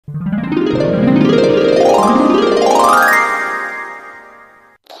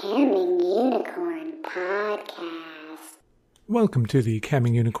Welcome to the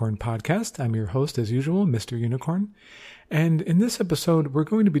Camming Unicorn podcast. I'm your host, as usual, Mr. Unicorn. And in this episode, we're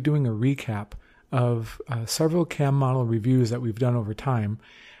going to be doing a recap of several cam model reviews that we've done over time,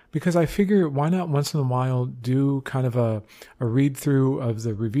 because I figure why not once in a while do kind of a read through of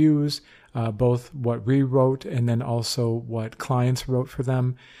the reviews, both what we wrote and then also what clients wrote for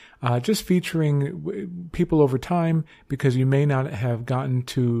them, just featuring people over time, because you may not have gotten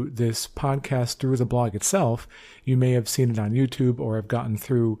to this podcast through the blog itself. You may have seen it on YouTube or have gotten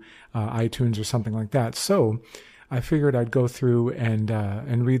through iTunes or something like that. So I figured I'd go through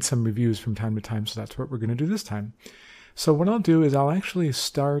and read some reviews from time to time. So that's what we're going to do this time. So what I'll do is I'll actually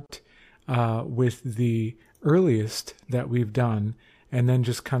start with the earliest that we've done and then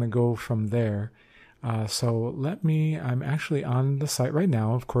just kind of go from there. I'm actually on the site right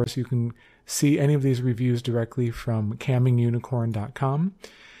now. Of course, you can see any of these reviews directly from cammingunicorn.com.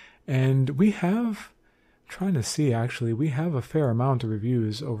 And we have a fair amount of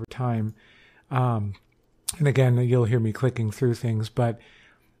reviews over time. And again, you'll hear me clicking through things, but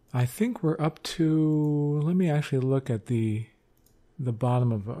I think we're up to, let me actually look at the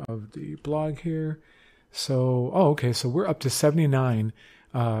bottom of the blog here. So we're up to 79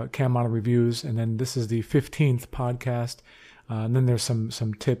 cam model reviews, and then this is the 15th podcast. And then there's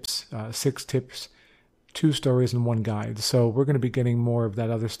some tips, 6 tips, 2 stories, and 1 guide. So we're going to be getting more of that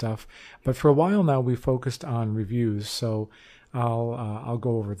other stuff. But for a while now, we focused on reviews. So I'll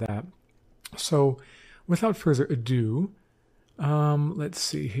go over that. So without further ado, let's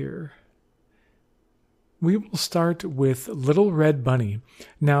see here. We will start with LittleRedBunny.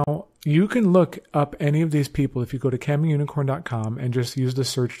 Now, you can look up any of these people if you go to cammingunicorn.com and just use the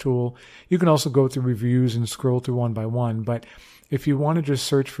search tool. You can also go through reviews and scroll through one by one, but if you want to just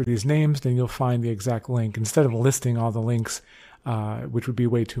search for these names, then you'll find the exact link. Instead of listing all the links, which would be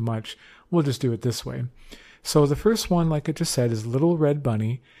way too much, we'll just do it this way. So the first one, like I just said, is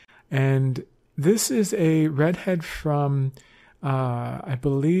LittleRedBunny, and this is a redhead from I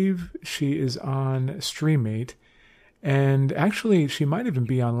believe she is on StreamMate, and actually she might even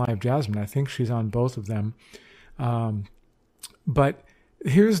be on Live Jasmine. I think she's on both of them. But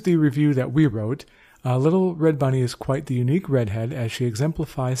here's the review that we wrote. LittleRedBunny is quite the unique redhead, as she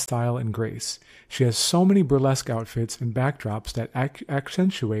exemplifies style and grace. She has so many burlesque outfits and backdrops that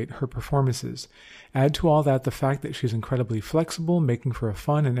accentuate her performances. Add to all that the fact that she's incredibly flexible, making for a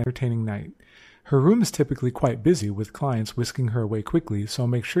fun and entertaining night. Her room is typically quite busy, with clients whisking her away quickly, so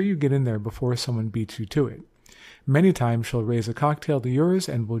make sure you get in there before someone beats you to it. Many times she'll raise a cocktail to yours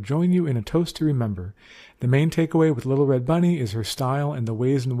and will join you in a toast to remember. The main takeaway with LittleRedBunny is her style and the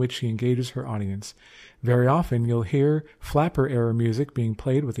ways in which she engages her audience. Very often you'll hear flapper-era music being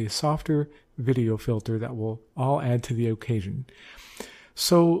played with a softer video filter that will all add to the occasion.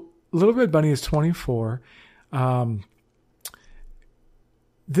 So LittleRedBunny is 24.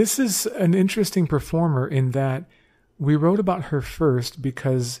 This is an interesting performer in that we wrote about her first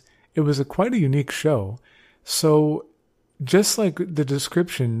because it was quite a unique show. So just like the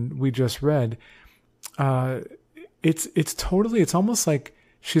description we just read, it's almost like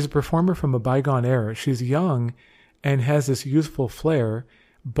she's a performer from a bygone era. She's young and has this youthful flair,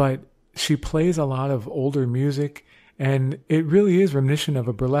 but she plays a lot of older music, and it really is reminiscent of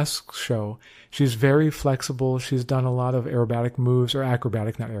a burlesque show. She's very flexible. She's done a lot of aerobatic moves, or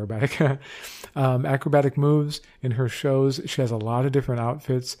acrobatic, not aerobatic, acrobatic moves in her shows. She has a lot of different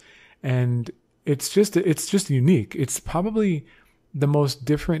outfits, and it's just unique. It's probably the most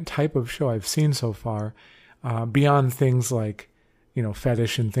different type of show I've seen so far, beyond things like,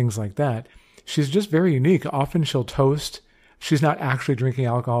 fetish and things like that. She's just very unique. Often she'll toast. She's not actually drinking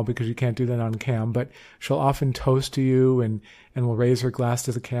alcohol because you can't do that on cam, but she'll often toast to you and will raise her glass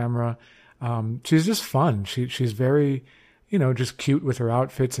to the camera. She's just fun. She's very, just cute with her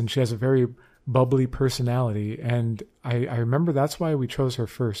outfits, and she has a very bubbly personality. And I remember that's why we chose her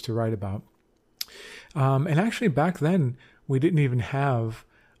first to write about. And actually back then we didn't even have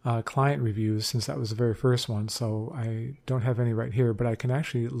client reviews, since that was the very first one. So I don't have any right here, but I can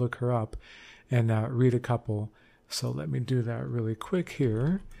actually look her up and read a couple. So let me do that really quick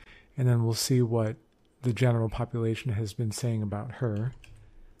here, and then we'll see what the general population has been saying about her.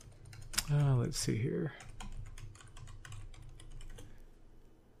 Let's see here.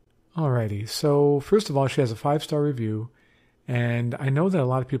 Alrighty, so first of all, she has a 5-star review, and I know that a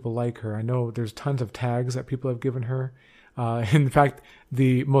lot of people like her. I know there's tons of tags that people have given her. In fact,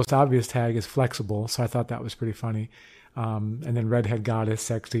 the most obvious tag is flexible, so I thought that was pretty funny. And then redhead goddess,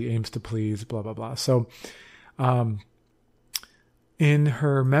 sexy, aims to please, blah, blah, blah. So in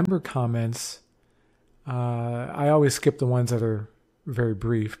her member comments, I always skip the ones that are very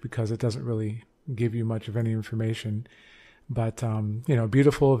brief because it doesn't really give you much of any information. But,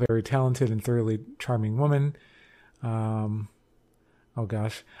 beautiful, very talented, and thoroughly charming woman. Oh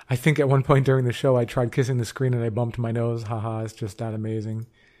gosh. I think at one point during the show, I tried kissing the screen and I bumped my nose. Haha, it's just that amazing.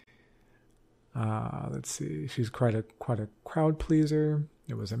 Let's see. She's quite a crowd pleaser.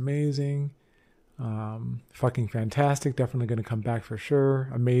 It was amazing. Fucking fantastic. Definitely going to come back for sure.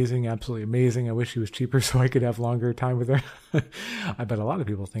 Amazing. Absolutely amazing. I wish she was cheaper so I could have longer time with her. I bet a lot of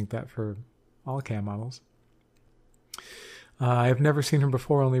people think that for all cam models. I've never seen her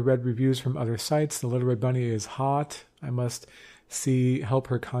before, only read reviews from other sites. The LittleRedBunny is hot. I must help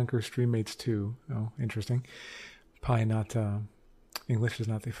her conquer streammates too. Oh, interesting. Probably not, English is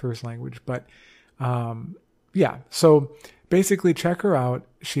not the first language, but yeah. So basically check her out.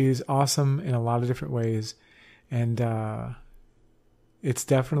 She's awesome in a lot of different ways. And it's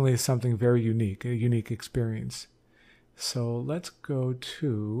definitely something very unique, a unique experience. So let's go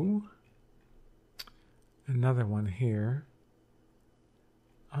to another one here.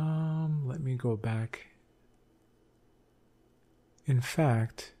 Let me go back. In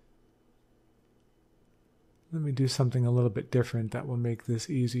fact, let me do something a little bit different that will make this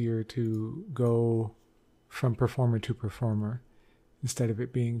easier to go from performer to performer instead of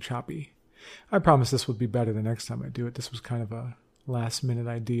it being choppy. I promise this will be better the next time I do it. This was kind of a last minute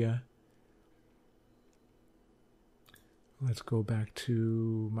idea. Let's go back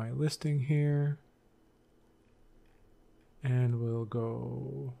to my listing here. And we'll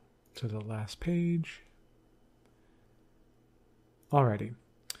go to the last page. Alrighty.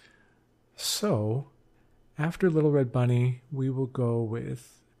 So, after LittleRedBunny, we will go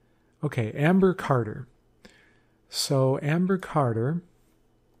with, Amber Carter. So, Amber Carter,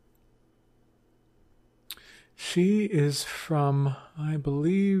 she is from, I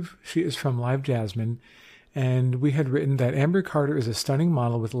believe, she is from Live Jasmine. And we had written that Amber Carter is a stunning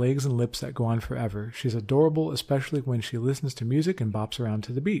model with legs and lips that go on forever. She's adorable, especially when she listens to music and bops around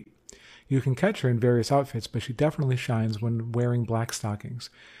to the beat. You can catch her in various outfits, but she definitely shines when wearing black stockings.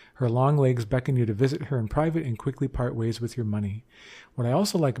 Her long legs beckon you to visit her in private and quickly part ways with your money. What I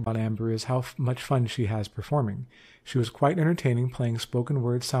also like about Amber is how much fun she has performing. She was quite entertaining playing spoken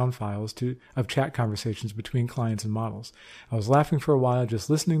word sound files of chat conversations between clients and models. I was laughing for a while just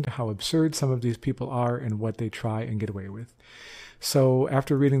listening to how absurd some of these people are and what they try and get away with. So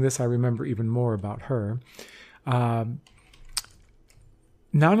after reading this, I remember even more about her. Not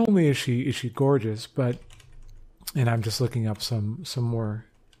only is she gorgeous, but, and I'm just looking up some more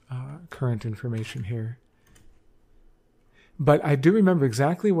current information here. But I do remember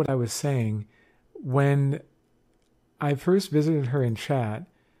exactly what I was saying when I first visited her in chat.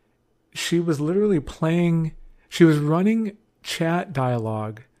 She was literally she was running chat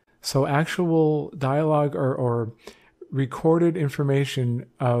dialogue. So actual dialogue or recorded information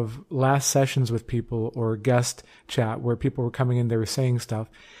of last sessions with people or guest chat where people were coming in, they were saying stuff.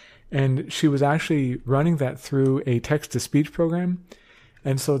 And she was actually running that through a text-to-speech program.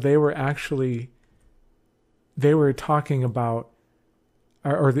 And so they were talking about,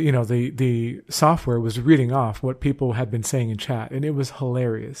 the software was reading off what people had been saying in chat, and it was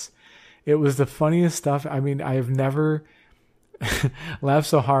hilarious. It was the funniest stuff. I mean, I have never laughed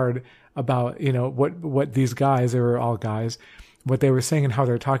so hard about, what these guys, they were all guys, what they were saying and how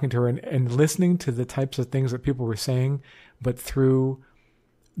they're talking to her and listening to the types of things that people were saying, but through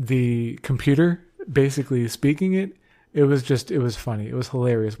the computer basically speaking it. It was funny. It was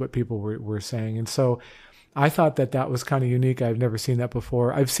hilarious what people were saying. And so I thought that was kind of unique. I've never seen that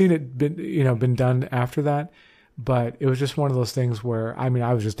before. I've seen it been done after that, but it was just one of those things where, I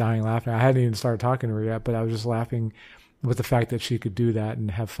was just dying laughing. I hadn't even started talking to her yet, but I was just laughing with the fact that she could do that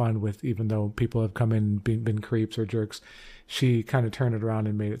and have fun with, even though people have come in and been creeps or jerks, she kind of turned it around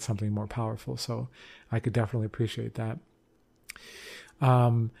and made it something more powerful. So I could definitely appreciate that.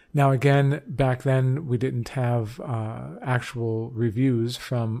 Now again, back then we didn't have actual reviews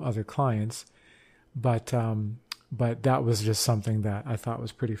from other clients, but that was just something that I thought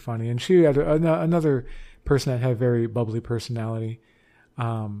was pretty funny. And she had another person that had a very bubbly personality.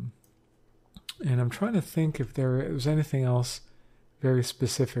 And I'm trying to think if there was anything else very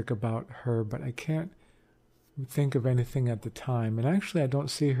specific about her, but I can't think of anything at the time. And actually, I don't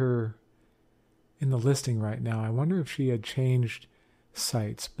see her in the listing right now. I wonder if she had changed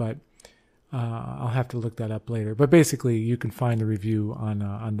sites, but I'll have to look that up later. But basically, you can find the review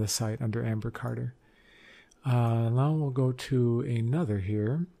on this site under Amber Carter. Now we'll go to another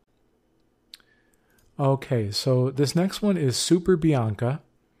here. Okay, so this next one is SuperBianca.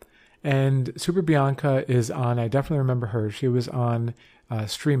 And SuperBianca is on, I definitely remember her. She was on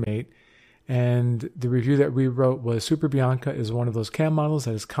StreamMate. And the review that we wrote was SuperBianca is one of those cam models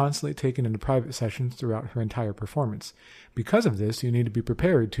that is constantly taken into private sessions throughout her entire performance. Because of this, you need to be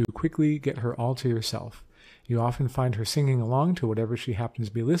prepared to quickly get her all to yourself. You often find her singing along to whatever she happens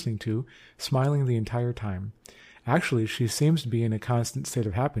to be listening to, smiling the entire time. Actually, she seems to be in a constant state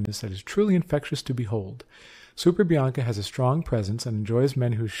of happiness that is truly infectious to behold. SuperBianca has a strong presence and enjoys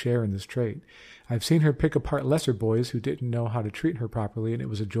men who share in this trait. I've seen her pick apart lesser boys who didn't know how to treat her properly, and it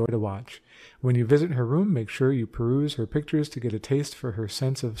was a joy to watch. When you visit her room, make sure you peruse her pictures to get a taste for her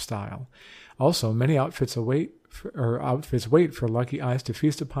sense of style. Also, many outfits wait for lucky eyes to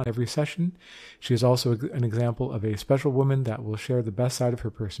feast upon every session. She is also an example of a special woman that will share the best side of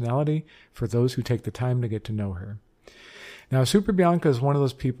her personality for those who take the time to get to know her. Now, SuperBianca is one of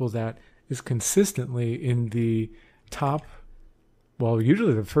those people that is consistently in the top, well,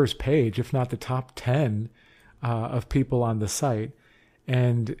 usually the first page, if not the top 10 of people on the site.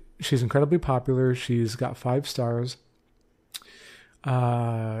 And she's incredibly popular. She's got 5 stars.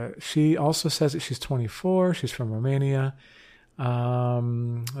 She also says that she's 24. She's from Romania.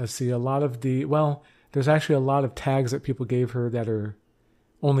 Let's see, there's actually a lot of tags that people gave her that are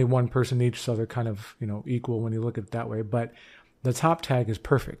only one person each, so they're kind of, equal when you look at it that way. But the top tag is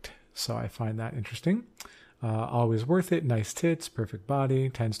perfect. So I find that interesting. Always worth it. Nice tits, perfect body,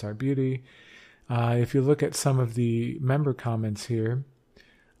 10-star beauty. If you look at some of the member comments here,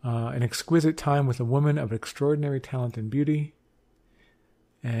 an exquisite time with a woman of extraordinary talent and beauty.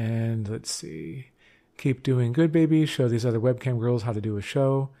 And let's see. Keep doing good, baby. Show these other webcam girls how to do a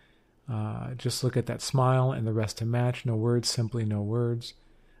show. Just look at that smile and the rest to match. No words, simply no words.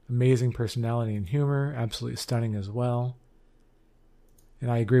 Amazing personality and humor. Absolutely stunning as well. And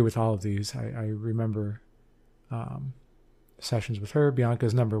I agree with all of these. I remember sessions with her. Bianca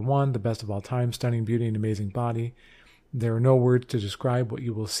is number 1, the best of all time. Stunning beauty and amazing body. There are no words to describe what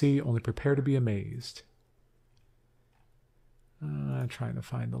you will see. Only prepare to be amazed. Trying to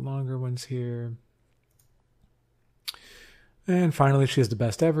find the longer ones here. And finally, she is the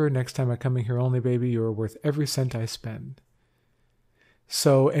best ever. Next time I come in here only, baby, you are worth every cent I spend.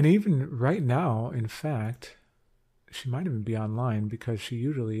 So, and even right now, in fact, she might even be online because she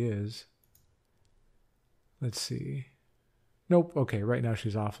usually is. Let's see. Nope. Okay, right now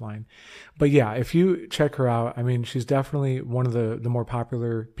she's offline. But yeah, if you check her out, I mean, she's definitely one of the more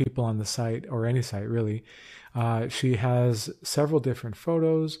popular people on the site, or any site really. She has several different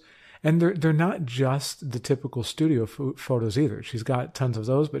photos, and they're not just the typical studio photos either. She's got tons of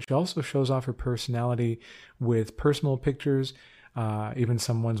those, but she also shows off her personality with personal pictures, even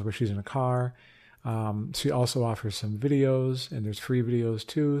some ones where she's in a car. She also offers some videos, and there's free videos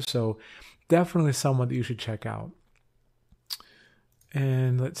too. So definitely someone that you should check out.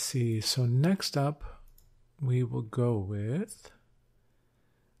 And let's see. So next up, we will go with,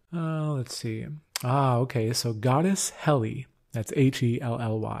 let's see. Okay. So Goddess Helly. That's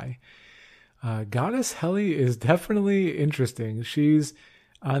Helly. Goddess Helly is definitely interesting. She's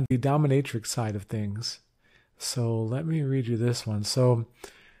on the dominatrix side of things. So let me read you this one. So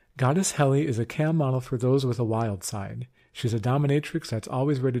Goddess Helly is a cam model for those with a wild side. She's a dominatrix that's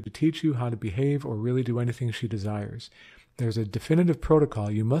always ready to teach you how to behave or really do anything she desires. There's a definitive protocol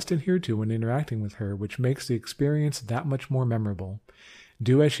you must adhere to when interacting with her, which makes the experience that much more memorable.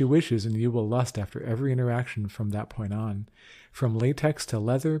 Do as she wishes, and you will lust after every interaction from that point on. From latex to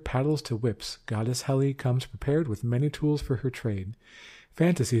leather, paddles to whips, Goddess Helly comes prepared with many tools for her trade.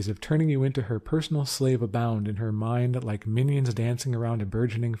 Fantasies of turning you into her personal slave abound in her mind like minions dancing around a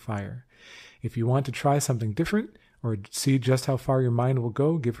burgeoning fire. If you want to try something different, or see just how far your mind will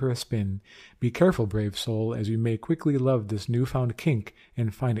go, give her a spin. Be careful, brave soul, as you may quickly love this newfound kink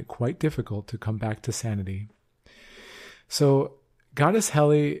and find it quite difficult to come back to sanity. So, Goddess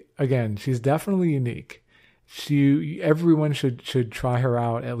Helly, again, she's definitely unique. Everyone should try her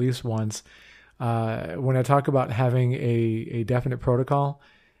out at least once. When I talk about having a definite protocol,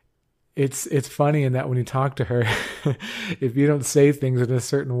 it's funny in that when you talk to her, if you don't say things in a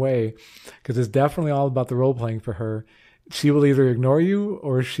certain way, because it's definitely all about the role playing for her, she will either ignore you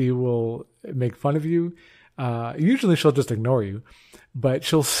or she will make fun of you. Usually she'll just ignore you, but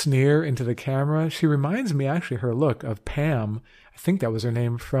she'll sneer into the camera. She reminds me, actually, her look of Pam. I think that was her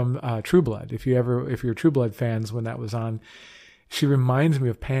name from True Blood. If you're True Blood fans when that was on, she reminds me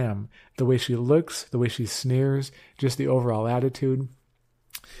of Pam. The way she looks, the way she sneers, just the overall attitude.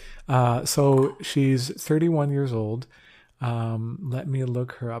 So she's 31 years old. Let me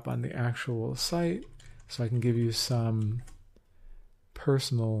look her up on the actual site so I can give you some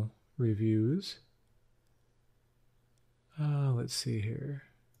personal reviews. Let's see here.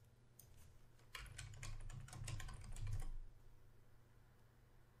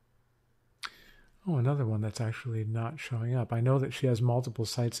 Oh, another one that's actually not showing up. I know that she has multiple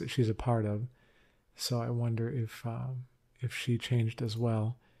sites that she's a part of, so I wonder if she changed as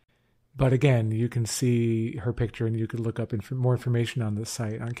well. But again, you can see her picture, and you could look up more information on the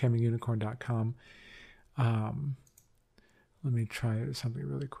site on CamingUnicorn.com. Let me try something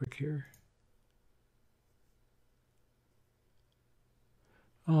really quick here.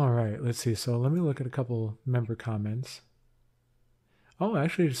 All right, let's see. So let me look at a couple member comments. Oh,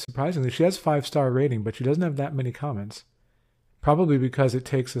 actually, surprisingly, she has 5-star rating, but she doesn't have that many comments. Probably because it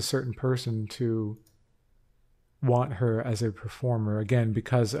takes a certain person to want her as a performer, again,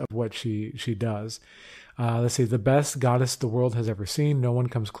 because of what she does. Let's see. The best goddess the world has ever seen. No one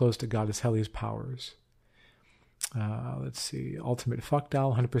comes close to Goddess Helly's powers. Let's see. Ultimate fuck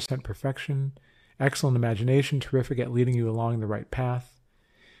doll, 100% perfection. Excellent imagination, terrific at leading you along the right path.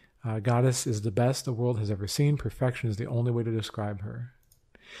 Goddess is the best the world has ever seen. Perfection is the only way to describe her.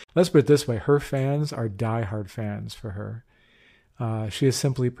 Let's put it this way. Her fans are diehard fans for her. She is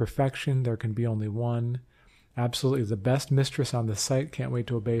simply perfection. There can be only one. Absolutely the best mistress on the site. Can't wait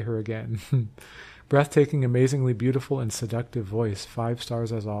to obey her again. Breathtaking, amazingly beautiful, and seductive voice. 5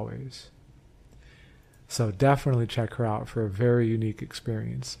 stars as always. So definitely check her out for a very unique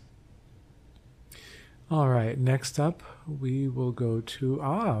experience. All right, next up, we will go to,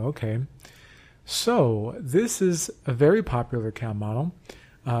 okay. So this is a very popular cam model,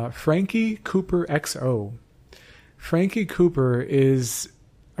 Frankie CooperXO. Frankie Cooper is,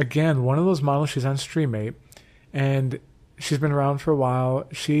 again, one of those models. She's on StreamMate, and she's been around for a while.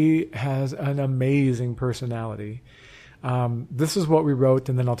 She has an amazing personality. This is what we wrote,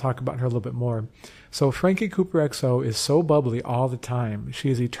 and then I'll talk about her a little bit more. So Frankie CooperXO is so bubbly all the time. She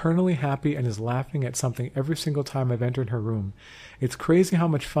is eternally happy and is laughing at something every single time I've entered her room. It's crazy how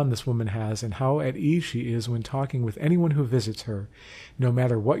much fun this woman has and how at ease she is when talking with anyone who visits her. No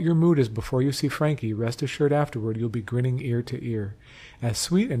matter what your mood is before you see Frankie, rest assured afterward you'll be grinning ear to ear. As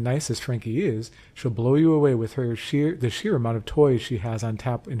sweet and nice as Frankie is, she'll blow you away with the sheer amount of toys she has on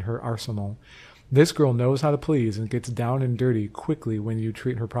tap in her arsenal. This girl knows how to please and gets down and dirty quickly when you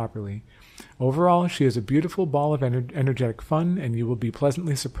treat her properly. Overall, she is a beautiful ball of energetic fun, and you will be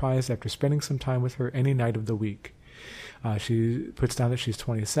pleasantly surprised after spending some time with her any night of the week. She puts down that she's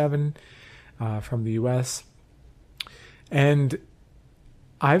 27, from the U.S., and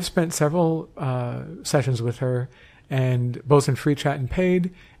I've spent several sessions with her, and both in free chat and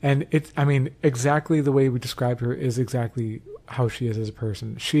paid, and exactly the way we described her is exactly how she is as a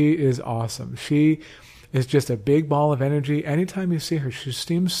person. She is awesome. She is just a big ball of energy. Anytime you see her, she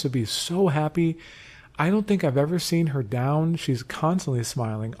seems to be so happy. I don't think I've ever seen her down. She's constantly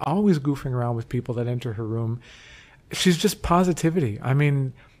smiling, always goofing around with people that enter her room. She's just positivity.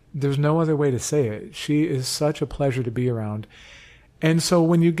 There's no other way to say it. She is such a pleasure to be around. And so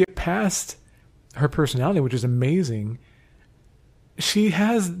when you get past her personality, which is amazing, she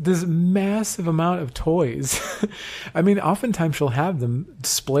has this massive amount of toys. Oftentimes she'll have them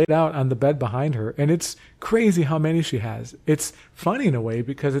splayed out on the bed behind her, and it's crazy how many she has. It's funny in a way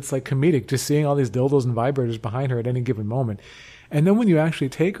because it's like comedic, just seeing all these dildos and vibrators behind her at any given moment. And then when you actually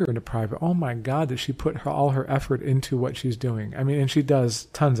take her into private, oh my God, does she put all her effort into what she's doing? And she does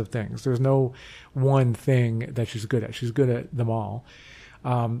tons of things. There's no one thing that she's good at. She's good at them all.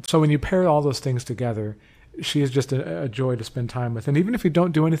 So when you pair all those things together, she is just a joy to spend time with. And even if you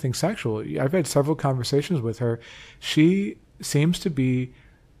don't do anything sexual, I've had several conversations with her. She seems to be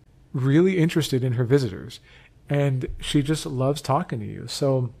really interested in her visitors, and she just loves talking to you.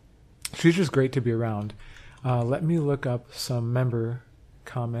 So she's just great to be around. Let me look up some member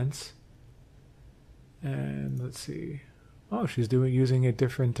comments. And let's see. Oh, she's using a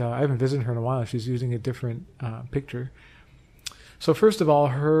different, I haven't visited her in a while. She's using a different picture. So first of all,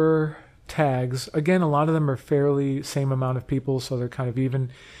 her tags, again, a lot of them are fairly same amount of people, so they're kind of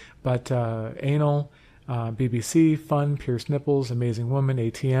even. But anal, BBC, fun, pierced nipples, amazing woman,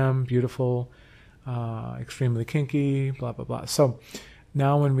 ATM, beautiful, extremely kinky, blah, blah, blah. So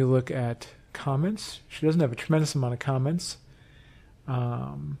now when we look at comments, she doesn't have a tremendous amount of comments.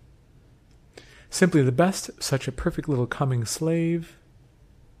 Simply the best, such a perfect little coming slave.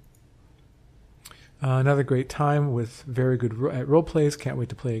 Another great time with very good at role plays. Can't wait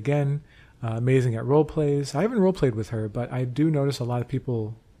to play again. Amazing at role plays. I haven't role played with her, but I do notice a lot of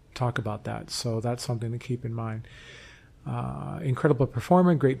people talk about that, so that's something to keep in mind. Incredible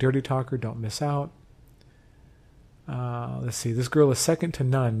performer, great dirty talker. Don't miss out. Let's see. This girl is second to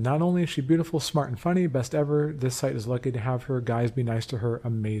none. Not only is she beautiful, smart, and funny, best ever. This site is lucky to have her. Guys, be nice to her.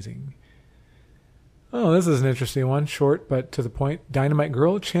 Amazing. Oh, this is an interesting one. Short, but to the point. Dynamite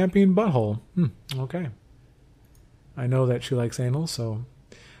girl, champion butthole. Okay. I know that she likes anal, so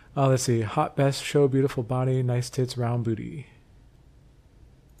Let's see. Hot best show, beautiful body, nice tits, round booty.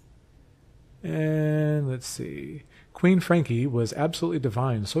 And let's see. Queen Frankie was absolutely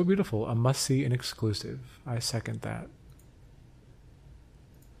divine, so beautiful, a must-see and exclusive. I second that.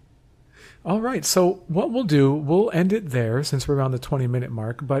 All right, so what we'll do, we'll end it there since we're around the 20-minute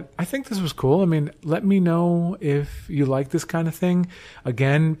mark, but I think this was cool. I mean, let me know if you like this kind of thing.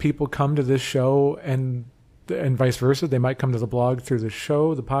 Again, people come to this show and vice versa. They might come to the blog through the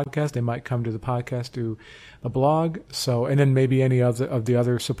show, the podcast. They might come to the podcast through the blog. So, and then maybe any other of the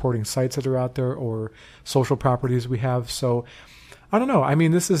other supporting sites that are out there or social properties we have. So I don't know. I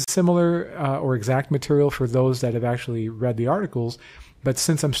mean, this is similar or exact material for those that have actually read the articles. But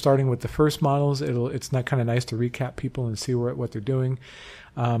since I'm starting with the first models, it's not kind of nice to recap people and see what they're doing.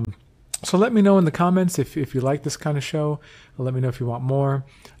 So let me know in the comments if you like this kind of show. Let me know if you want more.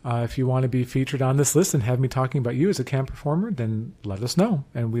 If you want to be featured on this list and have me talking about you as a camp performer, then let us know.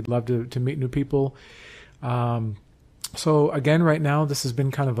 And we'd love to meet new people. So again, right now, this has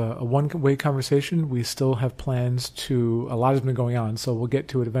been kind of a one-way conversation. We still have plans a lot has been going on, so we'll get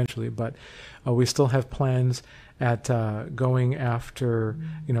to it eventually. But we still have plans at going after,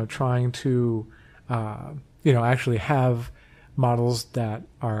 trying to, actually have models that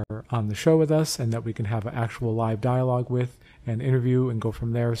are on the show with us and that we can have an actual live dialogue with and interview and go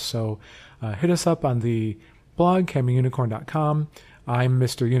from there. So hit us up on the blog, cammingunicorn.com. I'm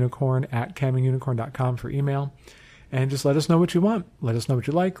Mr. Unicorn at cammingunicorn.com for email. And just let us know what you want. Let us know what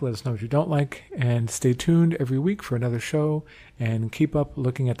you like. Let us know what you don't like. And stay tuned every week for another show. And keep up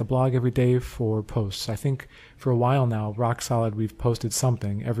looking at the blog every day for posts. I think for a while now, rock solid, we've posted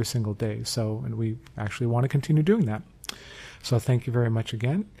something every single day. And we actually want to continue doing that. So thank you very much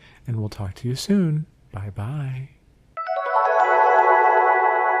again. And we'll talk to you soon. Bye-bye.